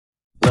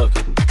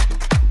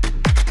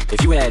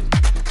If you had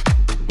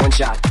one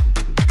shot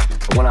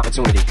or one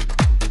opportunity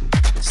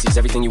to seize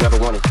everything you ever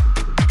wanted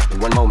in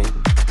one moment,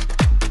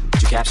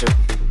 would you capture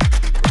it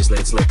or just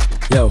let it slip?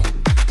 Yo.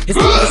 His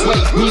arms are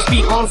sweaty, knees,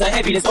 feet, arms are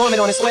heavy. There's garment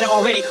on his sweater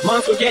already.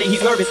 Mom's forgetting,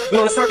 he's nervous, but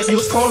on the surface he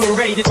looks calm and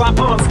ready to drop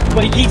bombs.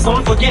 But he keeps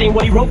on forgetting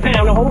what he wrote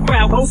down. The whole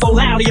crowd goes so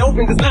loud, he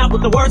opens his mouth,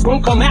 but the words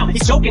won't come out.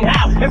 He's choking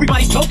how?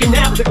 Everybody's choking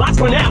now. The clock's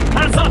run out.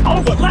 Time's up,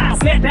 over, loud.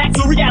 Snap back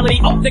to reality.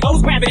 Oh, there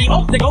goes gravity.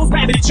 Oh, there goes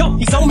gravity. Choke.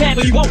 He's so mad,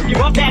 but he won't give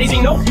up. Daddies,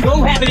 he know. He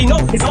won't have it. He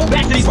knows. His whole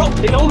back to these ropes.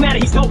 It don't matter.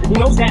 He's dope. He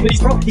knows that, but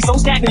he's broke. He's so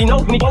stagnant. He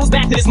knows when he goes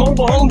back to this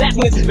mobile home. That's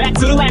when it's back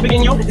to the lab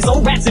again, yo. His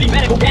old rhapsody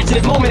better go back to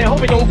this moment and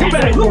hope it don't pass. You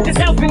better lose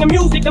yourself in the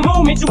music. The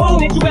moment you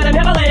own it, you better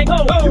never let it go.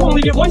 You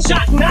only get one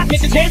shot, not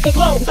miss a chance to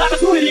flow. This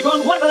opportunity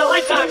comes once in a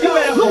lifetime. You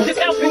better lose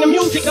yourself in the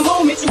music. The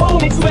moment you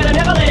own it, you better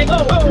never let it go.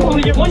 You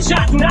only get one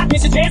shot, do not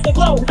miss a chance to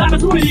flow. This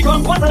opportunity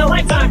comes once in a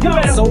lifetime. You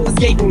better. Soul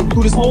escaping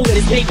through this hole that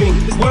is gaping.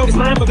 This world is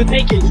mine for the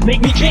taking.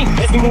 Make me king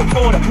as we move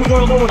forward. New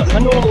world order, a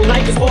normal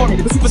life is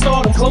boring. The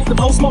superstardom close to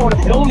postmortem.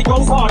 It only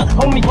grows harder,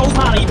 only grows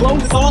hotter. He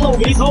blows us all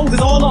over. These hoes is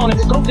all on it.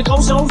 Coast to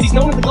coast shows, he's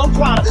known as the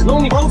globetrotter.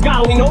 Lonely road's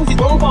God, he knows he's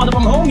grown farther.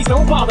 From home, he's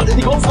no father.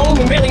 He goes home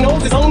and barely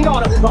knows his own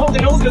daughter. The whole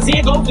that knows cause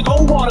here goes the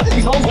cold water.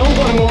 These hoes don't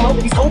want him no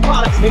more. He's cold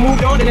product. They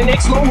moved on to the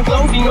next moment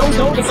flows. He knows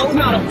no, and so's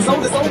not a.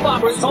 So's the soul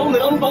opera. His soul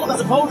that unfolds. I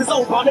suppose his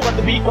soul partner, but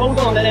the beat goes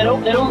on. Let it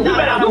you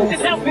better lose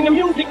yourself in the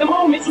music. The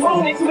moment you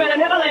own it, you better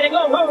never let it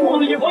go. You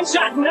only get one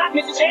shot, do not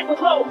miss a chance to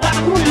flow.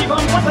 Opportunity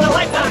comes once in a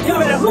lifetime. You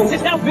better lose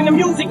yourself in the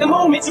music. The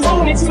moment you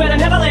own it, you better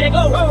never let it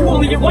go. You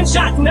only get one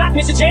shot, do not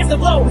miss a chance to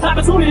flow.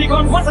 Opportunity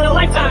comes once in a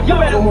lifetime. You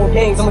better. No more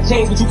games, I'ma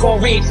change what you call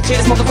rage. Tear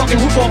this motherfucking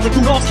roof off like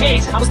Rudolph's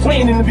cage. I was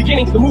playing in the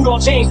beginning, the mood all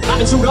changed. I've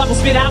been chewed up and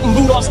spit out and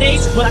booed off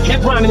stage, but I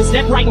kept rhyming and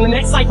stepped right in the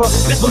next cipher.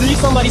 Best believe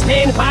somebody's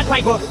paying the Pied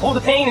Piper. All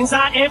the pain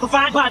inside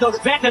amplified by the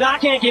fact that I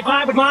can't get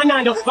by with my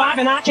 9 to 5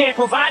 and I can't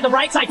provide the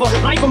right type of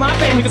life for my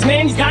family. Cause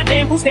man, these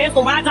goddamn food stands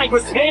for my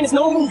diapers. And it's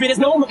no movie, there's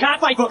no Mackay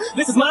Pfeiffer.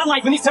 This is my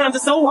life and these times are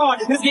so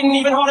hard. It's getting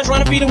even harder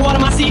trying to feed and water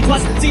my seed.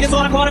 Plus, see that's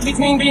all I caught it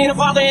between being a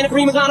father and a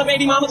prima donna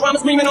baby mama drama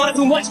screaming on it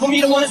too much for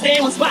me to wanna stay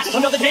in one spot.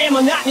 Another damn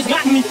monotony's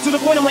gotten me to the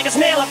point I'm like a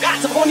snail. I've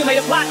got to formulate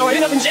a plot or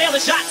end up in jail. A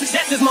shot.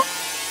 Success is my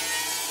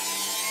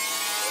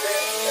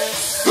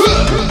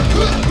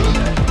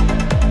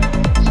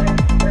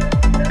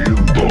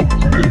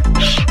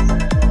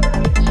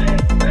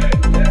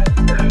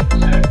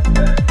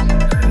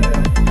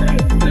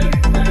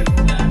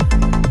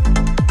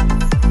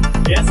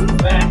Yes, I'm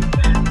back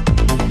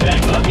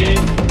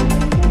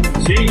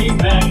again. She's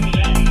back.